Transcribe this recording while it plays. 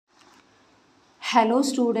Hello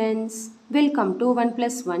students, welcome to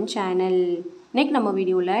 1+1 channel. Next நம்ம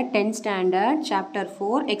வீடியோல 10th standard chapter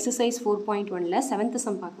 4 exercise 4.1ல 7th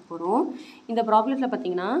sum பார்க்க போறோம். இந்த ப்ராப்ளத்துல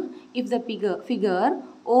பாத்தீங்கன்னா if the figure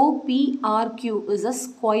OPRQ is a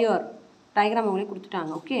square diagram அவங்களே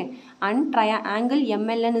கொடுத்துட்டாங்க okay and triangle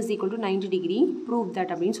MLN is equal to 90 degree prove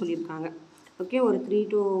that அப்படினு சொல்லிருக்காங்க. okay ஒரு 3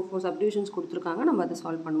 to 4 subdivisions கொடுத்திருக்காங்க நம்ம அதை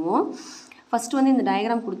சால்வ் பண்ணுவோம். First வந்து இந்த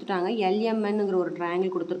டயக்ராம் கொடுத்துட்டாங்க LMNங்கிற ஒரு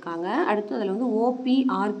ட்ரையாங்கிள் கொடுத்துருக்காங்க அடுத்து அதில் வந்து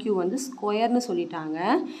OPRQ வந்து ஸ்கொயர்னு சொல்லிட்டாங்க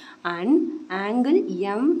அண்ட் ஆங்கிள்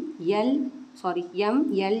MLN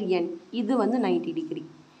இது வந்து 90 டிகிரி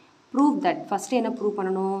ப்ரூவ் தட் ஃபஸ்ட்டு என்ன ப்ரூவ்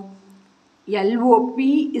பண்ணணும் LOP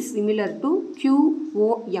is similar to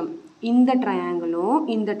QOM இந்த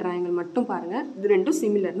ட்ரையாங்கிள் மட்டும் பாருங்கள் இது ரெண்டும்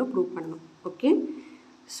சிமிலர்னு ப்ரூவ் பண்ணணும் ஓகே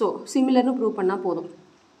ஸோ சிமிலர்னு ப்ரூவ் பண்ணால் போதும்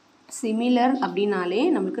சிமிலர் அப்படின்னாலே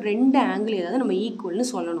நம்மளுக்கு ரெண்டு ஆங்கிள் ஏதாவது நம்ம ஈக்குவல்னு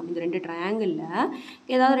சொல்லணும் இந்த ரெண்டு ட்ரையாங்கிளில்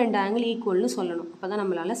ஏதாவது ரெண்டு ஆங்கிள் ஈக்குவல்னு சொல்லணும் அப்போ தான்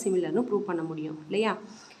நம்மளால் சிமிலர்னு ப்ரூவ் பண்ண முடியும் இல்லையா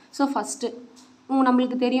ஸோ ஃபஸ்ட்டு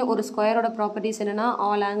நம்மளுக்கு தெரியும் ஒரு ஸ்கொயரோட ப்ராப்பர்ட்டிஸ் என்னென்னா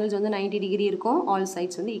ஆல் ஆங்கிள்ஸ் வந்து 90 டிகிரி இருக்கும் ஆல்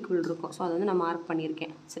சைட்ஸ் வந்து ஈக்குவல் இருக்கும் ஸோ அதை வந்து நான் மார்க்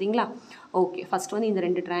பண்ணியிருக்கேன் சரிங்களா ஓகே ஃபஸ்ட் வந்து இந்த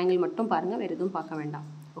ரெண்டு ட்ரையாங்கிள் மட்டும் பாருங்கள் வேறு எதுவும் பார்க்க வேண்டாம்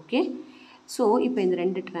ஓகே ஸோ இப்போ இந்த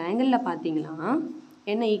ரெண்டு ட்ரையாங்கிளில் பார்த்தீங்கன்னா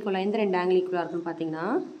என்ன ஈக்குவலாக எந்த ரெண்டு ஆங்கிள் ஈக்குவலாக இருக்குன்னு பார்த்தீங்கன்னா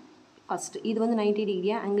ஃபஸ்ட்டு இது வந்து 90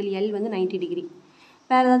 டிகிரியா ஆங்கிள் எல் வந்து 90 டிகிரி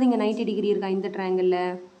வேறு ஏதாவது இங்கே 90 டிகிரி இருக்கா இந்த ட்ரையாங்கிளில்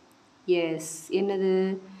எஸ் என்னது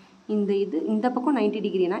இந்த பக்கம் 90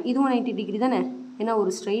 டிகிரினா இதுவும் 90 டிகிரி தானே ஏன்னா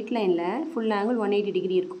ஒரு ஸ்ட்ரெயிட் லைனில் ஃபுல் ஆங்கிள் 180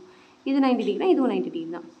 டிகிரி இருக்கும் இது 90 டிகிரினா இதுவும் 90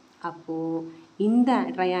 டிகிரி தான் அப்போது இந்த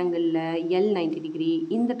ட்ரையாங்கிளில் எல் 90 டிகிரி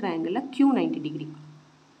இந்த ட்ரையாங்கிளில் Q 90 டிகிரி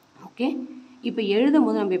ஓகே இப்போ எழுதும்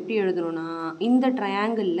போது நம்ம எப்படி எழுதணும்னா இந்த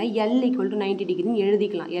ட்ரையாங்கிளில் L ஈக்குவல் டு 90 டிகிரின்னு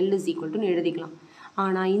எழுதிக்கலாம் L இஸ் ஈக்குவல் டுன்னு எழுதிக்கலாம்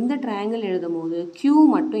ஆனால் இந்த ட்ரையாங்கிள் எழுதும் போது Q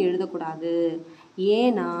மட்டும் எழுதக்கூடாது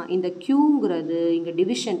ஏன்னா இந்த Qங்கிறது இங்கே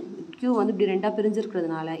டிவிஷன் Q வந்து இப்படி ரெண்டாக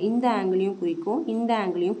பிரிஞ்சிருக்கிறதுனால இந்த ஆங்கிளையும் குறிக்கும் இந்த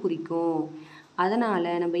ஆங்கிளையும் குறிக்கும் அதனால்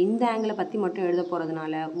நம்ம இந்த ஆங்கிளை பற்றி மட்டும் எழுத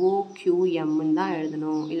போகிறதுனால OQMன்னு தான்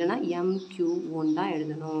எழுதணும் இல்லைனா MQ1 தான்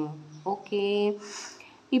எழுதணும் ஓகே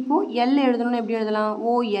இப்போது L எழுதணும்னு எப்படி எழுதலாம்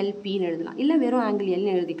OLPன்னு எழுதலாம் இல்லை வெறும் ஆங்கிள்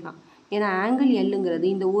Lன்னு எழுதிக்கலாம் ஏன்னா ஆங்கிள் Lங்கிறது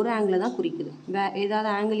இந்த ஒரு ஆங்கிளை தான் குறிக்குது ஏதாவது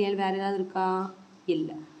ஆங்கிள் L வேறு ஏதாவது இருக்கா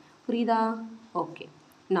இல்லை புரியுதா ஓகே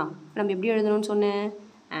நான் நம்ம எப்படி எழுதணும்னு சொன்னேன்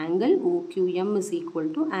angle OQM is equal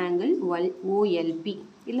to angle OLP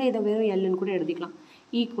இல்லை இதை வெறும் Lன்னு கூட எழுதிக்கலாம்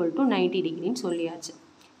ஈக்குவல் டு 90 டிகிரின்னு சொல்லியாச்சு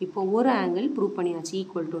இப்போ ஒரு ஆங்கிள் ப்ரூவ் பண்ணியாச்சு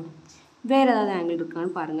ஈக்குவல் டு வேறு ஏதாவது ஆங்கிள்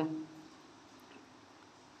இருக்கான்னு பாருங்கள்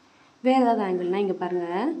வேறு ஏதாவது ஆங்கிள்னால் இங்கே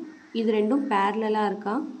பாருங்கள் இது ரெண்டும் பேரலாக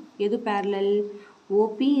இருக்கா எது parallel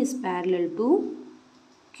OP is parallel to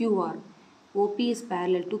QR OP is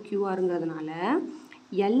parallel to QRங்கிறதுனால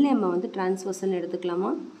LM வந்து டிரான்ஸ்வர்சல்னு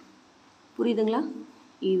எடுத்துக்கலாமா புரியுதுங்களா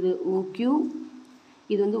இது OQ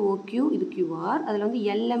இது வந்து OQ இது QR அதில் வந்து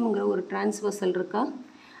LMங்கிற ஒரு டிரான்ஸ்வர்சல் இருக்கா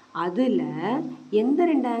அதில் எந்த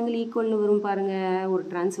ரெண்டு ஆங்கிள் ஈக்குவல்னு வரும் பாருங்கள் ஒரு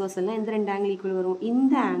டிரான்ஸ்வர்சல்னால் எந்த ரெண்டு ஆங்கிள் ஈக்குவல் வரும்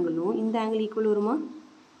இந்த ஆங்கிள் ஈக்குவல் வருமா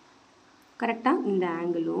கரெக்டாக இந்த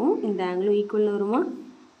ஆங்கிளும் ஈக்குவல்னு வருமா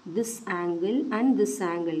this angle and this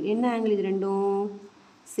angle என்ன ஆங்கிள் இது ரெண்டும்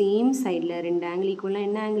சேம் சைடில் ரெண்டு ஆங்கிள் ஈக்குவல்னால்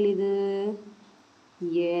என்ன ஆங்கிள் இது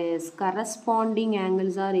S corresponding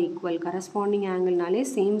angles R equal corresponding ஆங்கிள்னாலே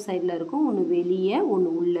same சைடில் இருக்கும் ஒன்று வெளியே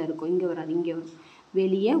ஒன்று உள்ளே இருக்கும் இங்கே வராது இங்கே வரும்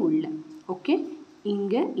வெளியே உள்ளே ஓகே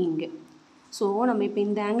இங்கே ஸோ நம்ம இப்போ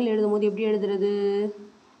இந்த ஆங்கிள் எழுதும் போது எப்படி எழுதுறது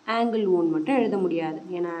ஆங்கிள் ஓன்னு மட்டும் எழுத முடியாது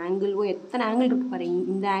ஏன்னா ஆங்கிள் ஓ எத்தனை ஆங்கிள் இருக்குது பாருங்க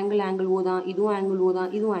இந்த ஆங்கிள் ஓ தான் இதுவும் ஆங்கிள் ஓ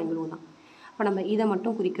தான் இதுவும் ஆங்கிள் ஓ தான் அப்போ நம்ம இதை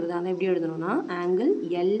மட்டும் குறிக்கிறதா இருந்தால் எப்படி எழுதணும்னா angle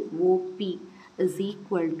LOP is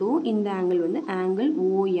equal to இந்த ஆங்கிள் வந்து ஆங்கிள்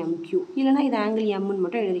OMQ இல்லைனா இது ஆங்கிள் Mன்னு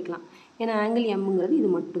மட்டும் எழுதிக்கலாம் ஏன்னா ஆங்கிள் Mங்கிறது இது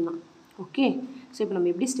மட்டும்தான் ஓகே ஸோ இப்போ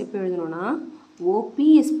நம்ம எப்படி ஸ்டெப் எழுதணும்னா OP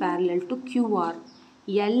is parallel to QR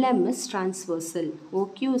LM is transversal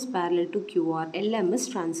OQ is parallel to QR LM is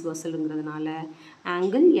transversalங்கிறதுனால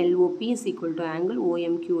angle LOP is equal to angle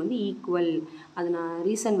OMQ வந்து ஈக்குவல் அதனால்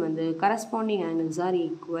ரீசன் வந்து கரஸ்பாண்டிங் ஆங்கிள்ஸ் ஆர்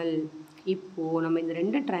ஈக்குவல் இப்போது நம்ம இந்த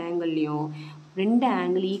ரெண்டு ட்ரையாங்கிள்லையும் ரெண்டு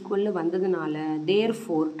ஆங்கிள் ஈக்குவல்னு வந்ததுனால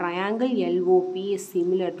therefore triangle LOP is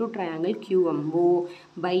similar to triangle QMO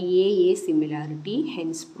by AA similarity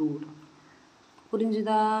hence proved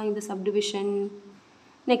புரிஞ்சுதா இந்த சப்டிவிஷன்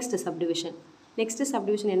நெக்ஸ்ட்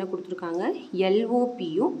சப்டிவிஷன் என்ன கொடுத்துருக்காங்க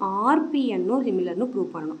LOPயும் RPNனும் சிமிலர்னு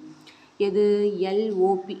ப்ரூவ் பண்ணணும் எது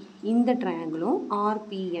LOP இந்த ட்ரையாங்கிளும்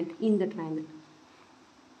RPN இந்த ட்ரையாங்கிள்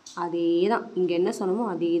அதே தான் இங்கே என்ன சொன்னமோ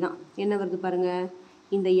அதே தான் என்ன வருது பாருங்கள்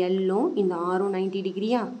இந்த Lலும் இந்த Rம் 90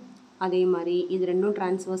 டிகிரியா அதே மாதிரி இது ரெண்டும்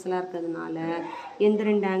டிரான்ஸ்வர்சலாக இருக்கிறதுனால எந்த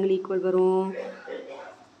ரெண்டு ஆங்கிள் ஈக்குவல் வரும்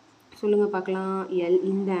சொல்லுங்கள் பார்க்கலாம்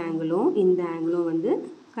இந்த ஆங்கிளும் வந்து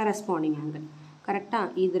கரஸ்பாண்டிங் ஆங்கிள்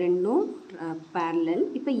கரெக்டாக? இது ரெண்டும் பேரலல்.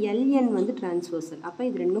 இப்போ LN வந்து டிரான்ஸ்வர்சல். அப்போ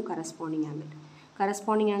இது ரெண்டும் கரஸ்பாண்டிங் ஆங்கிள்.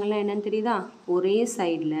 கரஸ்பாண்டிங் ஆங்கிள்னால் என்னென்னு தெரியுதா? ஒரே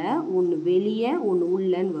சைடில் ஒன்று வெளியே ஒன்று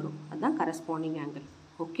உள்ளன்னு வரும். அதுதான் கரஸ்பாண்டிங் ஆங்கிள்.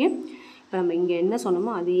 ஓகே, இப்போ நம்ம இங்கே என்ன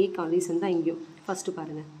சொன்னோமோ அதே கண்டிஷன் தான் இங்கேயும். ஃபஸ்ட்டு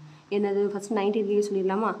பாருங்கள், என்னது? ஃபஸ்ட்டு 90 டிகிரி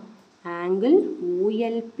சொல்லிடலாமா? Angle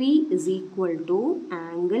OLP is equal to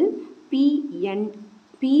angle PRN.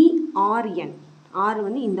 R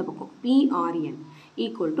வந்து இந்த பக்கம், PRN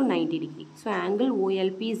equal to 90 degree. So angle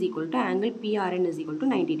OLP is equal to angle PRN is equal to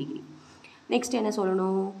 90 degree. Next என்ன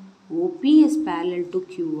சொல்லணும்? OP is parallel to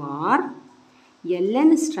QR. LN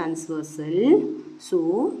is transversal. So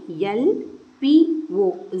LPO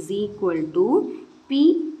is equal to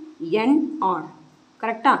PNR.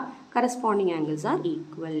 கரெக்டா? Corresponding angles are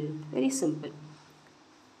equal. Very simple.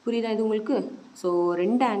 புரியுதா இது உங்களுக்கு? So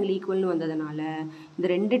ரெண்டு angle ஈக்குவல்னு வந்ததுனால இந்த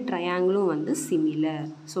ரெண்டு ட்ரையாங்கிளும் வந்து similar.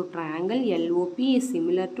 So triangle LOP is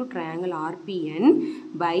similar to triangle RPN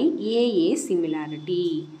by AA similarity.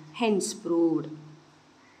 Hence proved.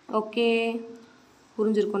 Okay,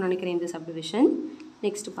 புரிஞ்சிருக்கும்னு நினைக்கிறேன் இந்த சப்டிவிஷன்.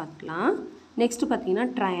 நெக்ஸ்ட் பார்க்கலாம். நெக்ஸ்ட் பார்த்தீங்கன்னா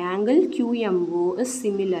triangle QMO is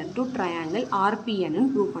similar to triangle RPNன்னு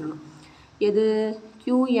prove பண்ணணும். எது?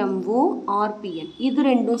 QMO RPN இது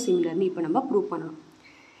ரெண்டும் சிமிலர்னு இப்போ நம்ம ப்ரூவ் பண்ணணும்.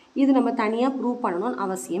 இது நம்ம தனியாக ப்ரூவ் பண்ணணும்னு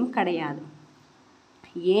அவசியம் கிடையாது.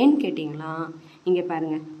 ஏன்னு கேட்டிங்களா, இங்கே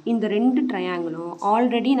பாருங்கள், இந்த ரெண்டு ட்ரையாங்கிளும்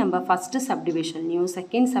ஆல்ரெடி நம்ம ஃபஸ்ட்டு சப்டிவிஷன்லையும்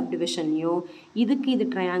செகண்ட் சப்டிவிஷன்லையும் இதுக்கு இது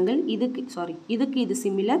ட்ரையாங்கிள், இதுக்கு இது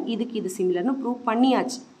சிமிலர், இதுக்கு இது சிமிலர்னு ப்ரூவ்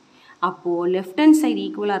பண்ணியாச்சு. அப்போது லெஃப்ட் ஹேண்ட் சைடு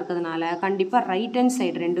ஈக்குவலாக இருக்கிறதுனால கண்டிப்பாக ரைட் ஹேண்ட்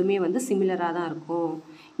சைடு ரெண்டுமே வந்து சிமிலராக தான் இருக்கும்.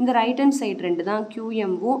 இந்த ரைட் ஹேண்ட் சைடு ரெண்டு தான்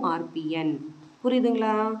QMO RPN.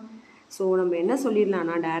 புரியுதுங்களா? ஸோ நம்ம என்ன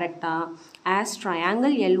சொல்லிடலாம்னா டைரெக்டாக as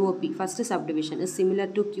triangle LOP first subdivision is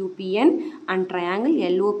similar to QPN and triangle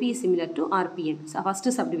LOP is similar to RPN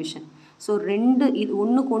first subdivision. So ரெண்டு இது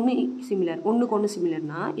ஒன்றுக்கு ஒன்று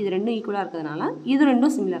சிமிலர்னால் இது ரெண்டும் ஈக்குவலாக இருக்கிறதுனால இது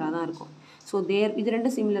ரெண்டும் சிமிலராக தான் இருக்கும். ஸோ இது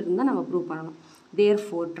ரெண்டும் சிமிலர் இருந்தால் நம்ம ப்ரூவ் பண்ணணும்.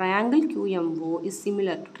 Therefore triangle QMO is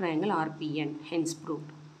similar to triangle RPN. Hence proved.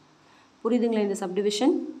 புரியுதுங்களா இந்த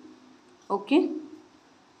சப்டிவிஷன்? ஓகே,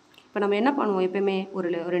 இப்போ நம்ம என்ன பண்ணுவோம், எப்போயுமே ஒரு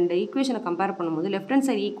ரெண்டு ஈக்குவேஷனை கம்பேர் பண்ணும்போது left hand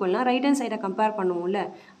side ஈக்குவல்னால் right hand சைடை கம்பேர் பண்ணுவோம்ல,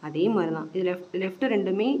 அதே மாதிரி தான் இது லெஃப்ட்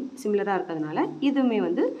ரெண்டுமே சிமிலராக இருக்கிறதுனால இதுவுமே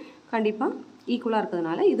வந்து கண்டிப்பாக ஈக்குவலாக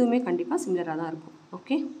இருக்கிறதுனால இதுவுமே கண்டிப்பாக சிமிலராக தான் இருக்கும்.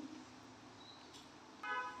 ஓகே,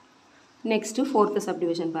 நெக்ஸ்ட்டு ஃபோர்த்து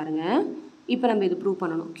சப்டிவிஷன் பாருங்கள். இப்போ நம்ம இது ப்ரூவ்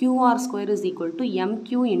பண்ணணும். QR² is equal to MQ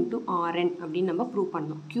into RN அப்படின்னு நம்ம ப்ரூவ்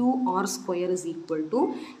பண்ணணும். QR² is equal to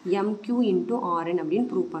MQ into RN அப்படின்னு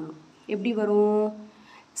ப்ரூவ் பண்ணணும். எப்படி வரும்?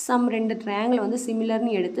 ரெண்டு ட்ரையாங்கிள் வந்து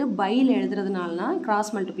சிமிலர்னு எடுத்து பையில் எழுதுறதுனால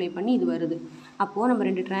கிராஸ் மல்டிப்ளை பண்ணி இது வருது. அப்போது நம்ம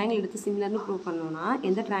ரெண்டு ட்ரையாங்கிள் எடுத்து சிமிலர்னு ப்ரூவ் பண்ணோன்னா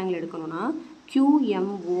எந்த ட்ரையாங்கிள் எடுக்கணும்னா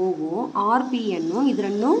QMOவும் RPNனும் இது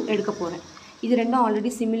ரெண்டும் எடுக்க போகிறேன். இது ரெண்டும்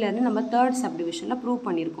ஆல்ரெடி சிமிலர்னு நம்ம தேர்ட் சப்டிவிஷனில் ப்ரூவ்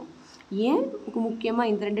பண்ணியிருக்கோம். ஏன்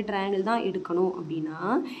முக்கியமாக இந்த ரெண்டு ட்ரையாங்கிள் தான் எடுக்கணும் அப்படின்னா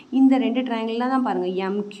இந்த ரெண்டு ட்ரையாங்கிள்லாம் தான் பாருங்கள்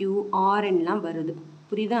MQRNலாம் வருது.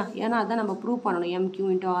 புரியுதா? ஏன்னா அதான் நம்ம ப்ரூவ் பண்ணணும். MQ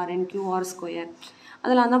into RN QR²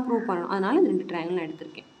 அதெல்லாம் தான் ப்ரூவ் பண்ணணும். அதனால் இந்த ரெண்டு ட்ரையாங்கிள் நான்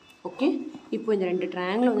எடுத்திருக்கேன். ஓகே, இப்போ இந்த ரெண்டு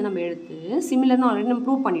ட்ரையாங்கிள் வந்து நம்ம எடுத்து சிமிலர்னு ஆல்ரெடி நம்ம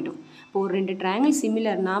ப்ரூவ் பண்ணிட்டோம். இப்போ ஒரு ரெண்டு ட்ரையாங்கிள்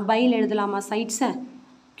சிமிலர்னா பையில் எழுதலாமா சைட்ஸை?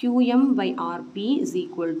 QM/RP is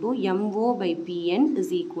equal to MO/PN is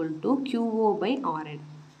equal to QO/RN.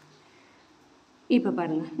 இப்போ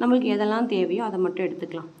பாருங்கள், நம்மளுக்கு எதெல்லாம் தேவையோ அதை மட்டும்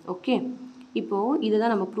எடுத்துக்கலாம். ஓகே, இப்போது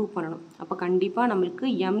இதுதான் நம்ம ப்ரூவ் பண்ணணும். அப்போ கண்டிப்பாக நம்மளுக்கு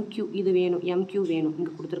MQ இது வேணும், MQ வேணும்,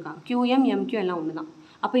 இங்கே கொடுத்துருக்காங்க. QM MQ எல்லாம் ஒன்று தான்.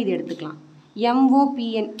 அப்போ இது எடுத்துக்கலாம்.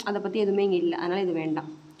 MOPN அதை பற்றி எதுவுமே இங்கே இல்லை, அதனால் இது வேண்டாம்.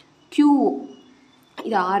 QO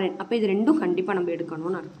இது RN, அப்போ இது ரெண்டும் கண்டிப்பாக நம்ம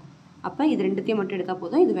எடுக்கணும்னு அர்த்தம். அப்போ இது ரெண்டுத்தையும் மட்டும் எடுத்தால்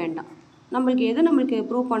போதும், இது வேண்டாம். நம்மளுக்கு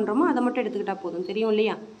ப்ரூவ் பண்ணுறோமோ அதை மட்டும் எடுத்துக்கிட்டால் போதும். தெரியும்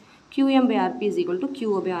இல்லையா? QM/RP is equal to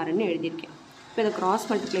QO/RN எழுதியிருக்கேன். இப்போ இதை கிராஸ்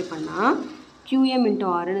மல்டிப்ளை பண்ணால் QM into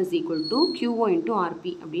RN is equal to QO into RP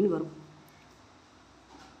அப்படின்னு வரும்.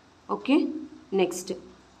 ஓகே, நெக்ஸ்ட்டு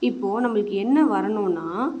இப்போது நம்மளுக்கு என்ன வரணும்னா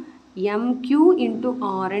MQ into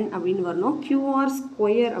RN அப்படின்னு வரணும்,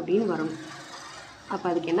 QR² அப்படின்னு வரணும். அப்போ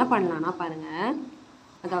அதுக்கு என்ன பண்ணலான்னா பாருங்கள்,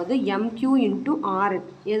 அதாவது MQ into RN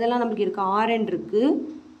எதெல்லாம் நம்மளுக்கு இருக்குது? RN இருக்குது,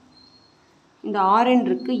 இந்த RN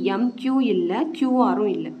இருக்குது, MQ இல்லை,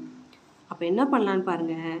 QRும் இல்லை. அப்போ என்ன பண்ணலான்னு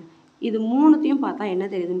பாருங்கள், இது மூணுத்தையும் பார்த்தா என்ன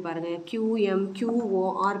தெரியுதுன்னு பாருங்கள். QM QO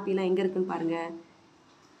RPலாம் எங்கே இருக்குதுன்னு பாருங்கள்.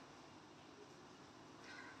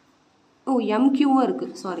 ஓ, MQவும்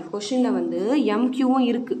இருக்குது. சாரி, கொஷினில் வந்து MQவும்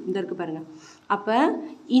இருக்குது, இந்த இருக்குது பாருங்கள். அப்போ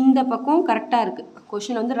இந்த பக்கம் கரெக்டாக இருக்குது.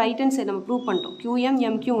 கொஷினில் வந்து ரைட் ஹேண்ட் சைடு நம்ம ப்ரூவ் பண்ணிட்டோம். QM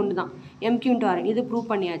MQ ஒன்று தான். MQ into RN இது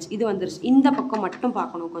ப்ரூவ் பண்ணியாச்சு, இது வந்துருச்சு. இந்த பக்கம் மட்டும்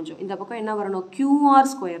பார்க்கணும் கொஞ்சம். இந்த பக்கம் என்ன வரணும்?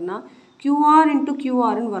 QR²னா QR into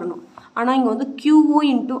QRன்னு வரணும். ஆனால் இங்கே வந்து QO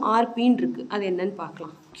into RPன்னு இருக்குது. அது என்னன்னு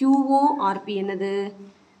பார்க்கலாம். QO RP என்னது?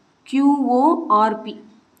 QORP.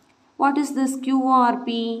 What is this QORP?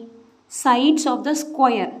 Sides of the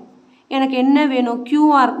square. எனக்கு என்ன வேணும்?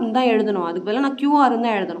 QR தான் எழுதணும். அதுக்கு பதிலா நான் QR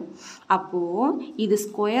தான் எழுதணும். அப்போ இது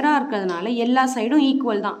ஸ்கொயரா இருக்கிறதுனால எல்லா சைடும்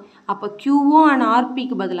ஈக்குவல் தான். அப்போ QO and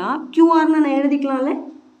RPக்கு பதிலா QR நான் எழுதிக்கலாம்ல?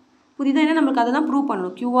 புரியுதா? ஏன்னா நமக்கு அதை தான் ப்ரூவ்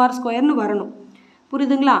பண்ணணும். QR ஸ்கொயர்னு வரணும்.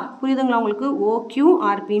 புரியுதுங்களா உங்களுக்கு?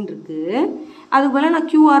 OQRPன்னு இருக்கு. அதுக்கு பதிலா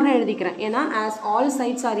நான் QRன்னு எழுதிக்கிறேன். ஏன்னா as all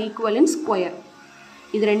sides are equal in square.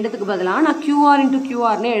 இது ரெண்டுத்துக்கு பதிலாக நான் QR into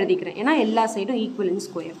QRன்னு எழுதிக்கிறேன். ஏன்னா எல்லா சைடும் ஈக்குவல் இன்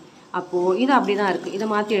ஸ்கொயர். அப்போது இது அப்படி தான் இருக்குது. இதை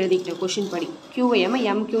மாற்றி எழுதிக்கிட்டேன். கொஷின் படி QM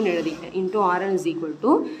MQன்னு எழுதிக்கிட்டேன். Into RN is equal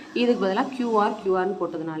to இதுக்கு பதிலாக QRன்னு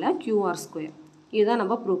போட்டதுனால QR ஸ்கொயர். இதுதான்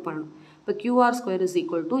நம்ம ப்ரூவ் பண்ணணும். இப்போ QR square is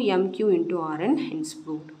equal to MQ into RN, hence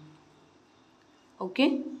proved. Okay,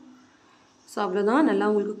 so அவ்வளோதான். நல்லா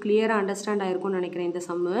உங்களுக்கு கிளியராக அண்டர்ஸ்டாண்ட் ஆகிருக்கும்னு நினைக்கிறேன் இந்த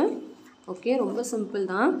சம்மு. ஓகே, ரொம்ப சிம்பிள்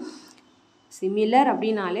தான். சிமிலர்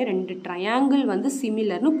அப்படின்னாலே ரெண்டு ட்ரையாங்கிள் வந்து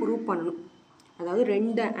சிமிலர்னு ப்ரூவ் பண்ணணும். அதாவது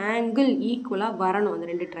ரெண்டு ஆங்கிள் ஈக்குவலாக வரணும். அந்த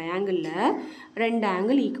ரெண்டு ட்ரையாங்கிளில் ரெண்டு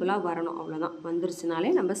ஆங்கிள் ஈக்குவலாக வரணும். அவ்வளோதான். வந்துருச்சுனாலே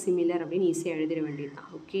நம்ம சிமிலர் அப்படின்னு ஈஸியாக எழுதிட வேண்டியது தான்.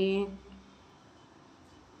 ஓகே,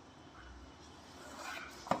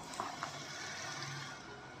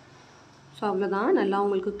 ஸோ அவ்வளோதான். நல்லா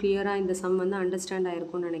உங்களுக்கு கிளியராக இந்த சம் வந்து அண்டர்ஸ்டாண்ட்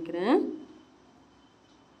ஆகிருக்கும்னு நினைக்கிறேன்.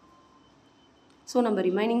 ஸோ நம்ம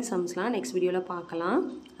ரிமைனிங் சம்ஸ்லாம் நெக்ஸ்ட் வீடியோவில் பார்க்கலாம்.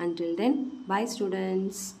 Until then, bye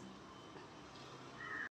students.